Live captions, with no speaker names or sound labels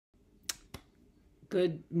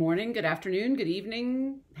Good morning, good afternoon, good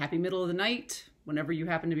evening, happy middle of the night, whenever you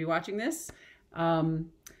happen to be watching this.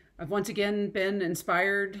 I've once again been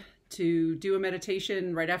inspired to do a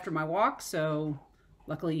meditation right after my walk, so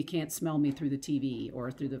luckily you can't smell me through the TV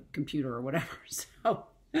or through the computer or whatever, so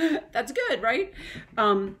that's good, right?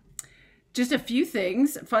 Just a few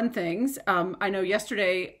things, fun things. I know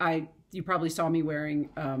yesterday you probably saw me wearing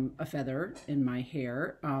a feather in my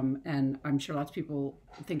hair, and I'm sure lots of people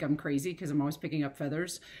think I'm crazy because I'm always picking up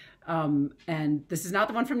feathers. And this is not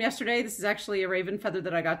the one from yesterday. This is actually a raven feather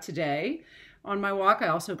that I got today on my walk. I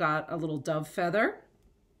also got a little dove feather,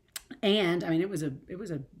 and I mean it was a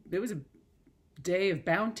day of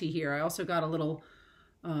bounty here. I also got a little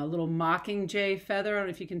mockingjay feather. I don't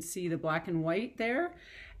know if you can see the black and white there,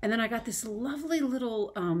 and then I got this lovely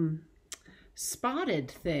little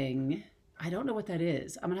spotted thing. I don't know what that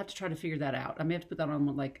is. I'm gonna have to try to figure that out. I may have to put that on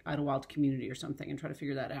like Idlewild Community or something and try to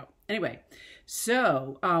figure that out. Anyway,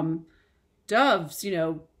 so doves,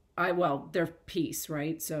 well, they're peace,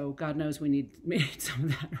 right? So God knows we need some of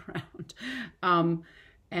that around.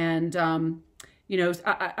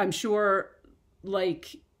 I'm sure,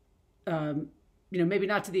 like, maybe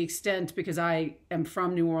not to the extent because I am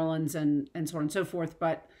from New Orleans and so on and so forth,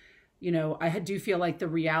 but I do feel like the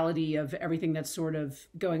reality of everything that's sort of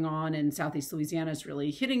going on in Southeast Louisiana is really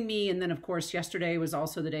hitting me. And then, of course, yesterday was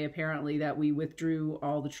also the day, apparently, that we withdrew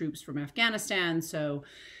all the troops from Afghanistan. So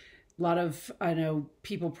a lot of, I know,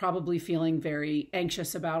 people probably feeling very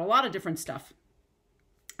anxious about a lot of different stuff.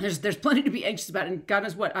 There's plenty to be anxious about. And God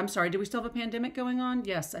knows what. I'm sorry, do we still have a pandemic going on?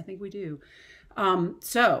 Yes, I think we do.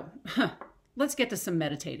 So let's get to some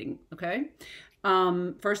meditating, okay?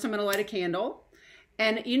 First, I'm going to light a candle.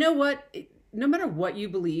 And you know what? No matter what you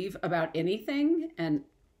believe about anything, and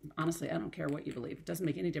honestly, I don't care what you believe. It doesn't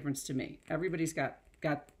make any difference to me. Everybody's got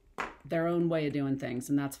their own way of doing things,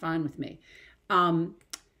 and that's fine with me.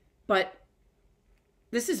 But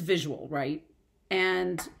this is visual, right?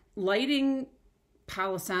 And lighting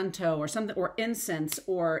Palo Santo or something, or incense,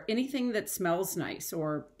 or anything that smells nice,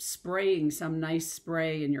 or spraying some nice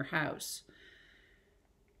spray in your house.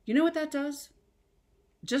 You know what that does?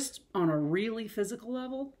 Just on a really physical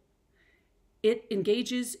level, it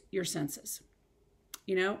engages your senses,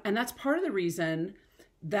 and that's part of the reason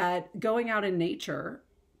that going out in nature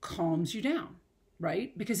calms you down,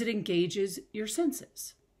 right? Because it engages your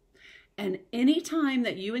senses. And anytime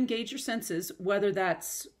that you engage your senses, whether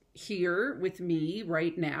that's here with me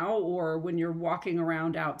right now, or when you're walking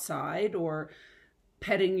around outside, or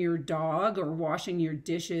petting your dog, or washing your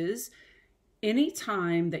dishes,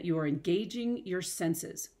 anytime that you are engaging your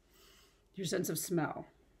senses, your sense of smell,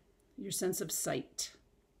 your sense of sight,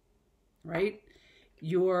 right?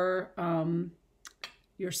 Your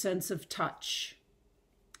sense of touch,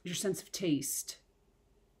 your sense of taste,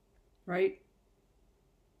 right?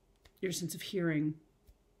 Your sense of hearing.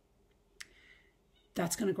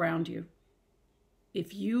 That's going to ground you.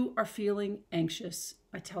 If you are feeling anxious,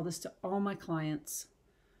 I tell this to all my clients,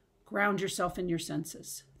 ground yourself in your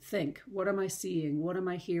senses. Think, what am I seeing? What am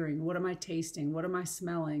I hearing? What am I tasting? What am I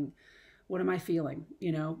smelling? What am I feeling?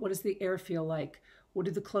 What does the air feel like? What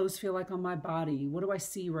do the clothes feel like on my body? What do I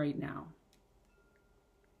see right now?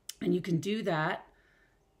 And you can do that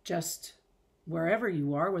just wherever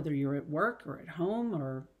you are, whether you're at work or at home,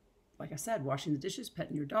 or like I said, washing the dishes,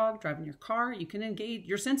 petting your dog, driving your car. You can engage.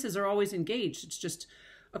 Your senses are always engaged. It's just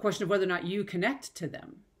a question of whether or not you connect to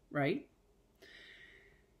them, right?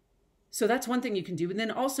 So that's one thing you can do. And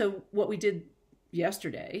then also what we did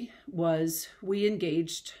yesterday was we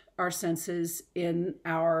engaged our senses in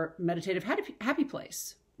our meditative happy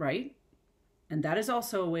place, right? And that is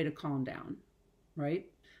also a way to calm down, right?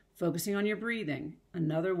 Focusing on your breathing,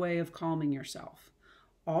 another way of calming yourself.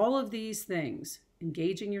 All of these things,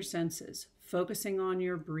 engaging your senses, focusing on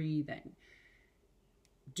your breathing,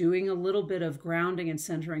 doing a little bit of grounding and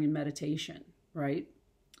centering and meditation, right?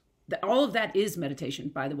 All of that is meditation,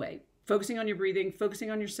 by the way. Focusing on your breathing, focusing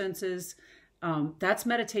on your senses, that's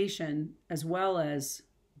meditation, as well as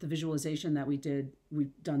the visualization that we've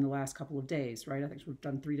done the last couple of days, right? I think we've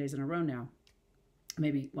done 3 days in a row now.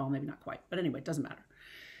 Maybe not quite, but anyway, it doesn't matter.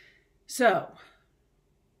 So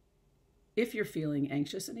if you're feeling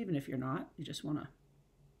anxious, and even if you're not, you just want to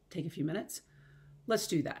take a few minutes, let's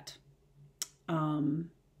do that.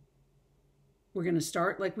 We're going to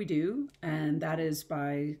start like we do, and that is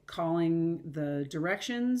by calling the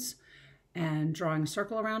directions and drawing a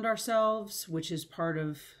circle around ourselves, which is part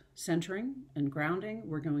of centering and grounding.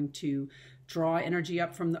 We're going to draw energy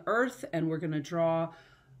up from the earth, and we're going to draw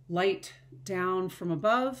light down from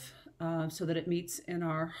above so that it meets in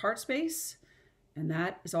our heart space. And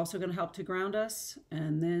that is also going to help to ground us.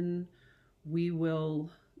 And then we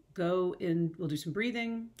will we'll do some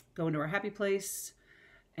breathing, go into our happy place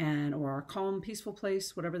or our calm, peaceful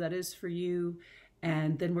place, whatever that is for you.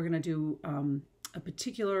 And then we're going to do a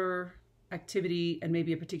particular activity and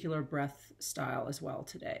maybe a particular breath style as well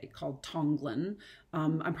today called Tonglen.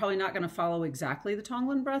 I'm probably not going to follow exactly the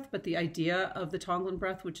Tonglen breath, but the idea of the Tonglen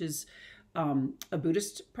breath, which is a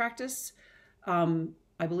Buddhist practice,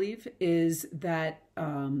 I believe, is that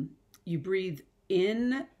you breathe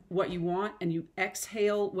in what you want and you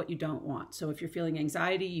exhale what you don't want. So if you're feeling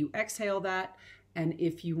anxiety, you exhale that. And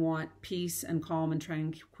if you want peace and calm and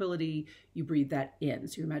tranquility, you breathe that in.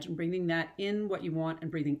 So you imagine breathing that in what you want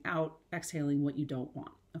and breathing out, exhaling what you don't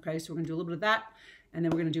want. Okay, so we're going to do a little bit of that. And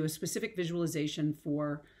then we're going to do a specific visualization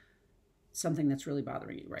for something that's really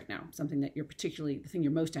bothering you right now, something that you're the thing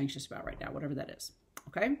you're most anxious about right now, whatever that is.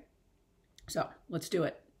 Okay, so let's do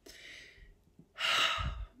it.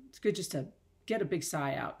 It's good just to get a big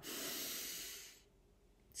sigh out.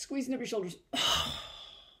 Squeezing up your shoulders.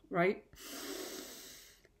 Right?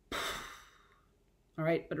 All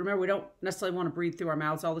right, but remember, we don't necessarily want to breathe through our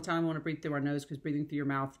mouths all the time. We want to breathe through our nose because breathing through your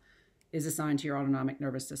mouth is a sign to your autonomic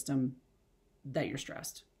nervous system that you're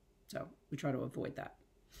stressed. So we try to avoid that.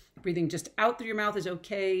 Breathing just out through your mouth is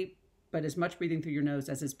okay, but as much breathing through your nose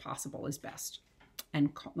as is possible is best and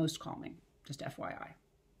most calming, just FYI.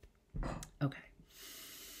 Okay.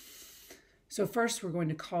 So first we're going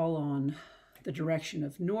to call on the direction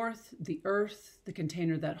of north, the earth, the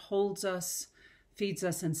container that holds us, feeds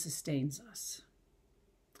us, and sustains us.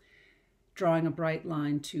 Drawing a bright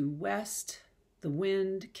line to west, the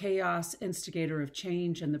wind, chaos, instigator of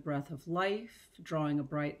change, and the breath of life. Drawing a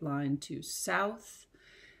bright line to south,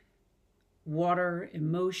 water,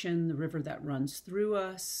 emotion, the river that runs through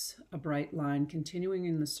us. A bright line continuing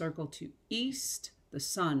in the circle to east, the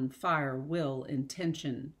sun, fire, will,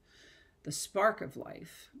 intention, the spark of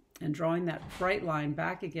life. And drawing that bright line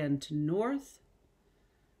back again to north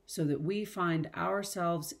so that we find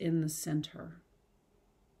ourselves in the center.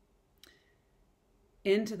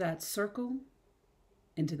 Into that circle,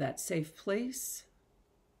 into that safe place,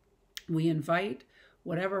 we invite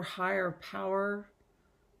whatever higher power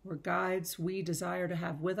or guides we desire to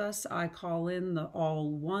have with us. I call in the all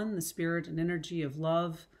one, the spirit and energy of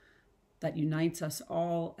love that unites us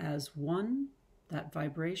all as one, that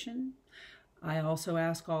vibration. I also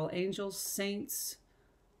ask all angels, saints,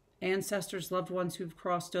 ancestors, loved ones who've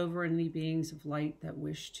crossed over, and any beings of light that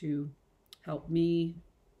wish to help me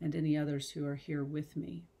and any others who are here with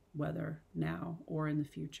me, whether now or in the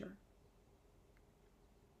future.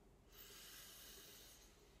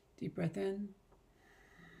 Deep breath in.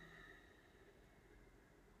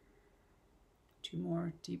 2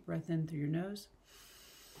 more. Deep breath in through your nose.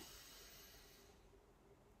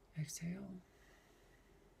 Exhale.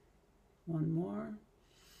 1 more.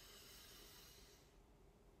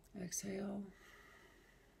 Exhale.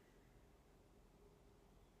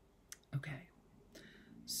 Okay.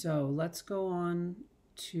 So let's go on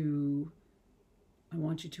to, I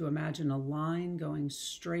want you to imagine a line going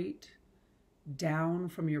straight down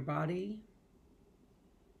from your body,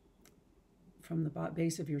 from the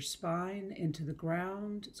base of your spine into the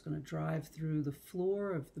ground. It's going to drive through the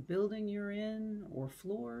floor of the building you're in, or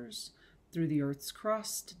floors, through the earth's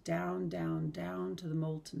crust, down, down, down to the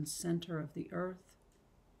molten center of the earth.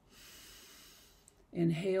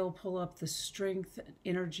 Inhale, pull up the strength,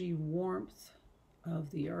 energy, warmth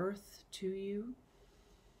of the earth to you.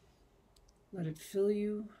 Let it fill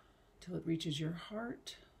you till it reaches your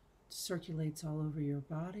heart, circulates all over your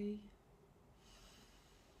body.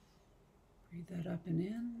 Breathe that up and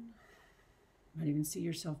in. You might even see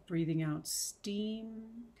yourself breathing out steam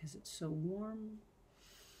because it's so warm.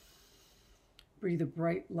 Breathe a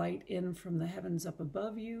bright light in from the heavens up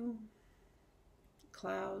above you,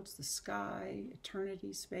 clouds, the sky,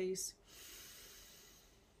 eternity, space.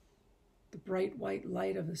 The bright white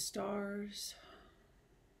light of the stars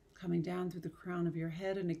coming down through the crown of your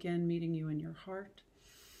head and again meeting you in your heart.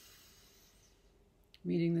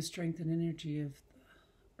 Meeting the strength and energy of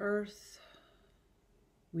the earth.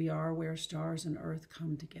 We are where stars and earth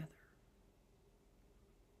come together.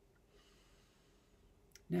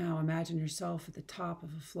 Now imagine yourself at the top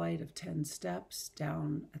of a flight of 10 steps.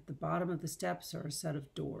 Down at the bottom of the steps are a set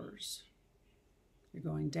of doors. You're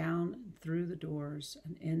going down and through the doors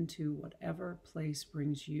and into whatever place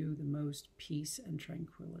brings you the most peace and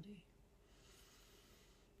tranquility.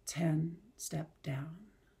 10, step down.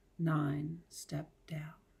 9, step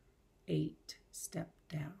down. 8, step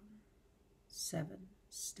down. 7,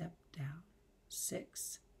 step down.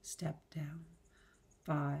 6, step down.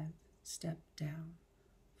 5, step down.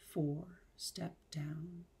 4, step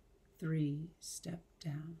down. 3, step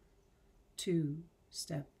down. 2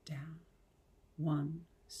 step down, 1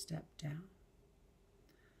 step down.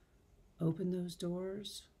 Open those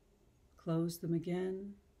doors, close them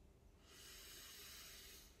again.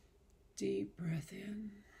 Deep breath in.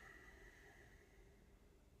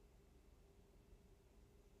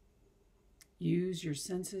 Use your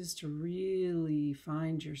senses to really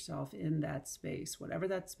find yourself in that space, whatever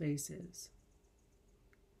that space is.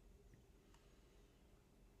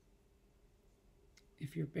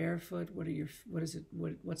 If you're barefoot,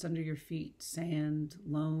 what's under your feet? Sand,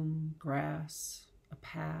 loam, grass, a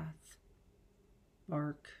path,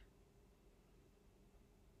 bark.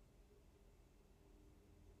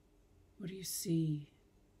 What do you see?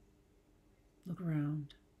 Look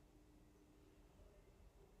around.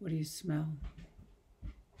 What do you smell?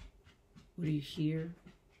 What do you hear?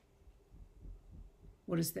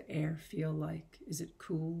 What does the air feel like? Is it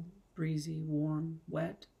cool, breezy, warm,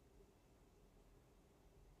 wet?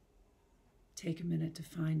 Take a minute to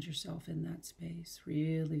find yourself in that space.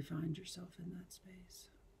 Really find yourself in that space.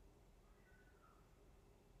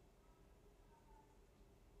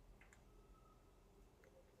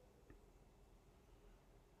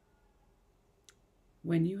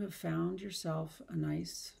 When you have found yourself a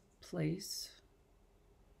nice place,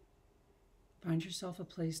 find yourself a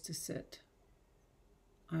place to sit.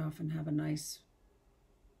 I often have a nice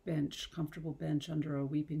bench, comfortable bench under a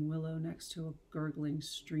weeping willow next to a gurgling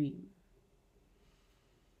stream.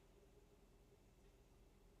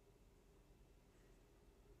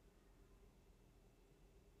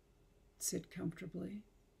 Sit comfortably.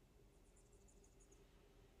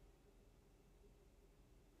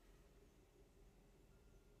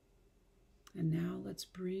 And now let's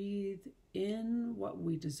breathe in what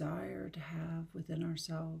we desire to have within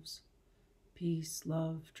ourselves. Peace,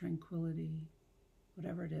 love, tranquility,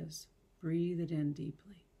 whatever it is. Breathe it in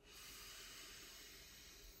deeply.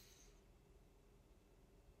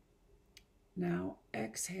 Now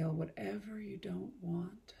exhale whatever you don't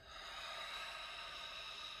want.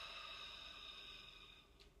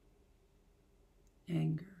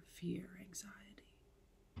 Anger, fear, anxiety.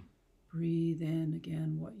 Breathe in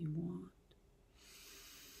again what you want.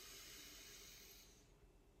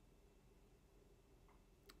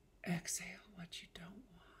 Exhale what you don't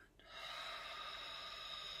want.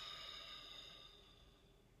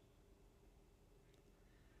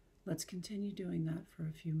 Let's continue doing that for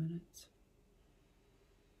a few minutes.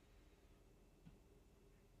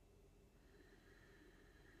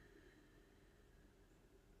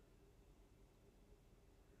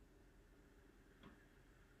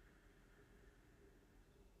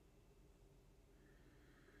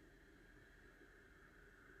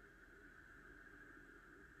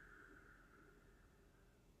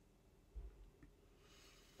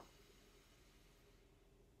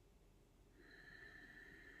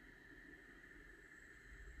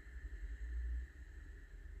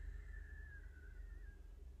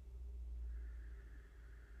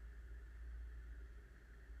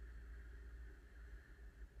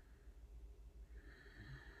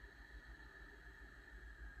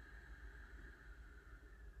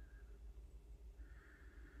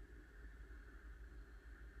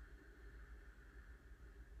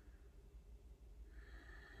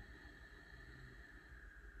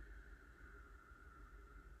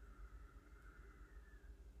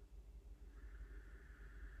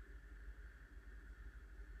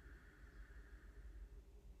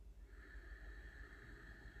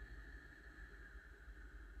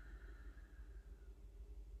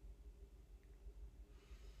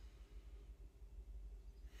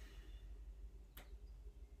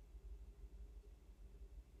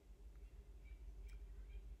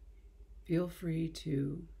 Feel free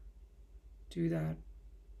to do that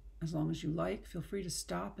as long as you like. Feel free to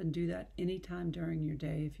stop and do that anytime during your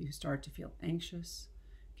day. If you start to feel anxious,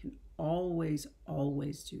 you can always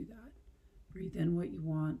do that. Breathe in what you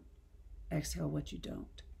want, exhale what you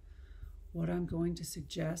don't. What I'm going to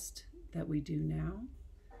suggest that we do now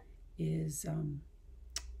is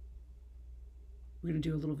we're going to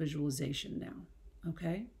do a little visualization now,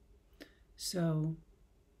 okay? So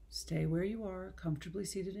stay where you are, comfortably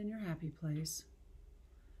seated in your happy place.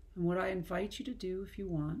 And what I invite you to do, if you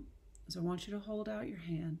want, is I want you to hold out your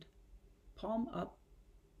hand, palm up.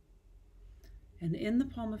 And in the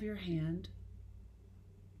palm of your hand,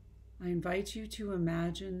 I invite you to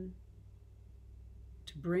imagine,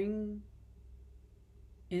 to bring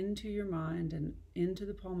into your mind and into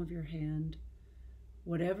the palm of your hand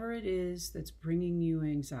whatever it is that's bringing you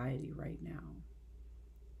anxiety right now.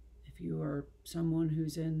 If you are someone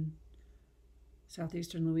who's in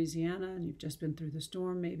southeastern Louisiana and you've just been through the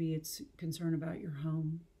storm, maybe it's concern about your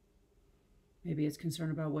home. Maybe it's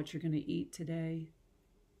concern about what you're going to eat today,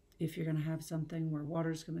 if you're going to have something, where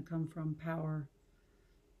water's going to come from, power.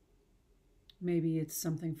 Maybe it's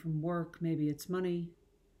something from work. Maybe it's money.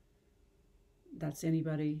 That's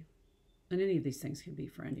anybody. And any of these things can be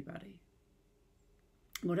for anybody.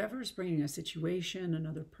 Whatever is bringing a situation,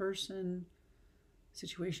 another person,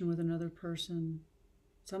 situation with another person,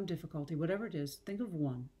 some difficulty, whatever it is, think of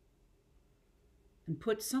one. And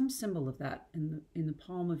put some symbol of that in the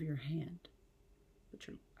palm of your hand. Put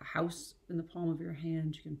a house in the palm of your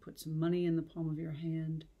hand. You can put some money in the palm of your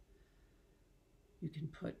hand. You can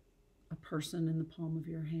put a person in the palm of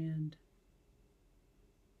your hand.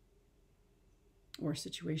 Or a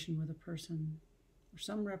situation with a person. Or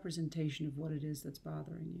some representation of what it is that's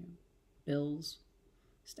bothering you. Bills.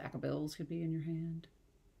 A stack of bills could be in your hand.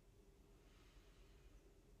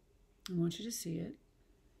 I want you to see it.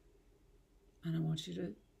 And I want you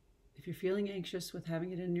to, if you're feeling anxious with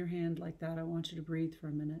having it in your hand like that, I want you to breathe for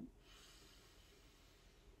a minute.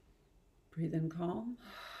 Breathe in calm.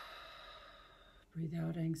 Breathe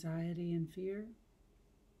out anxiety and fear.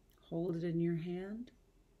 Hold it in your hand.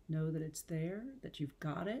 Know that it's there, that you've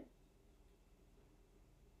got it.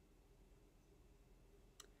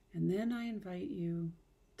 And then I invite you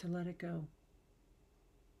to let it go.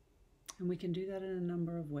 And we can do that in a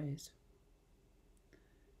number of ways.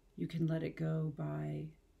 You can let it go by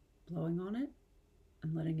blowing on it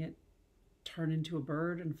and letting it turn into a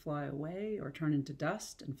bird and fly away, or turn into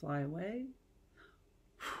dust and fly away.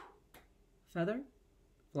 Feather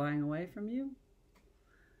flying away from you.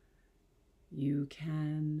 You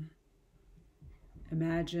can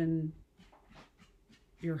imagine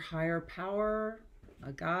your higher power,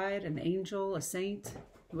 a guide, an angel, a saint,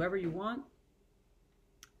 whoever you want,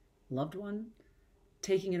 loved one,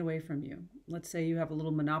 taking it away from you. Let's say you have a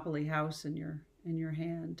little Monopoly house in your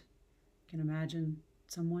hand. You can imagine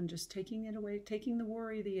someone just taking it away, taking the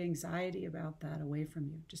worry, the anxiety about that away from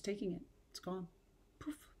you. Just taking it. It's gone.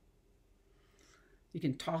 Poof. You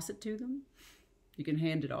can toss it to them. You can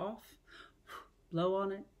hand it off. Blow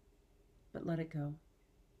on it. But let it go.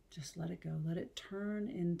 Just let it go. Let it turn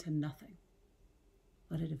into nothing.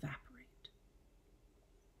 Let it evaporate.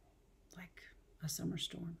 Like a summer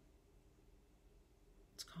storm.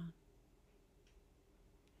 It's gone.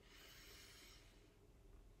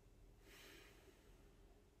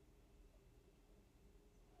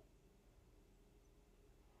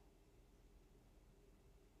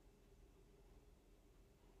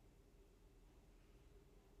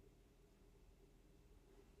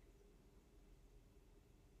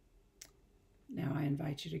 Now I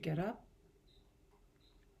invite you to get up.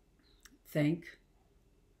 Thank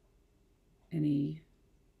anyone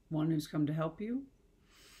who's come to help you.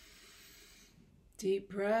 Deep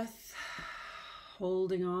breath,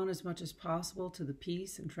 holding on as much as possible to the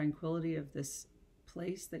peace and tranquility of this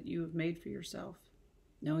place that you have made for yourself.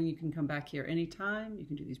 Knowing you can come back here anytime. You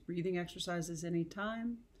can do these breathing exercises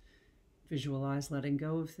anytime. Visualize letting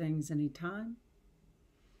go of things anytime.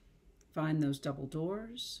 Find those double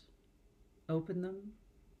doors. Open them.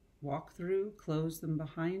 Walk through. Close them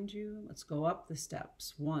behind you. Let's go up the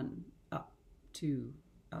steps. 1, up, 2,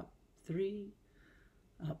 up, 3,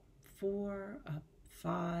 up, 4, up,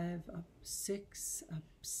 5, up, 6, up,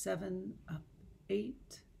 7, up,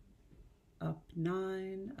 8, up,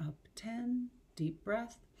 9, up, 10. Deep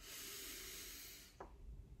breath.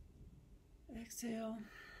 Exhale.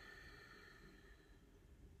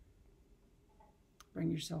 Bring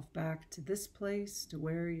yourself back to this place, to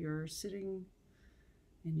where you're sitting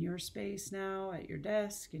in your space now, at your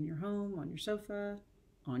desk, in your home, on your sofa,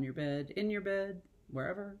 on your bed, in your bed,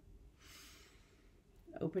 wherever.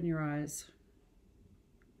 Open your eyes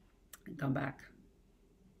and come back.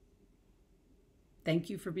 Thank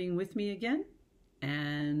you for being with me again,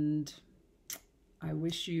 and I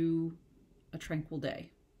wish you a tranquil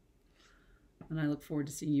day. And I look forward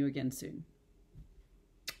to seeing you again soon.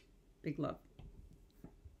 Big love.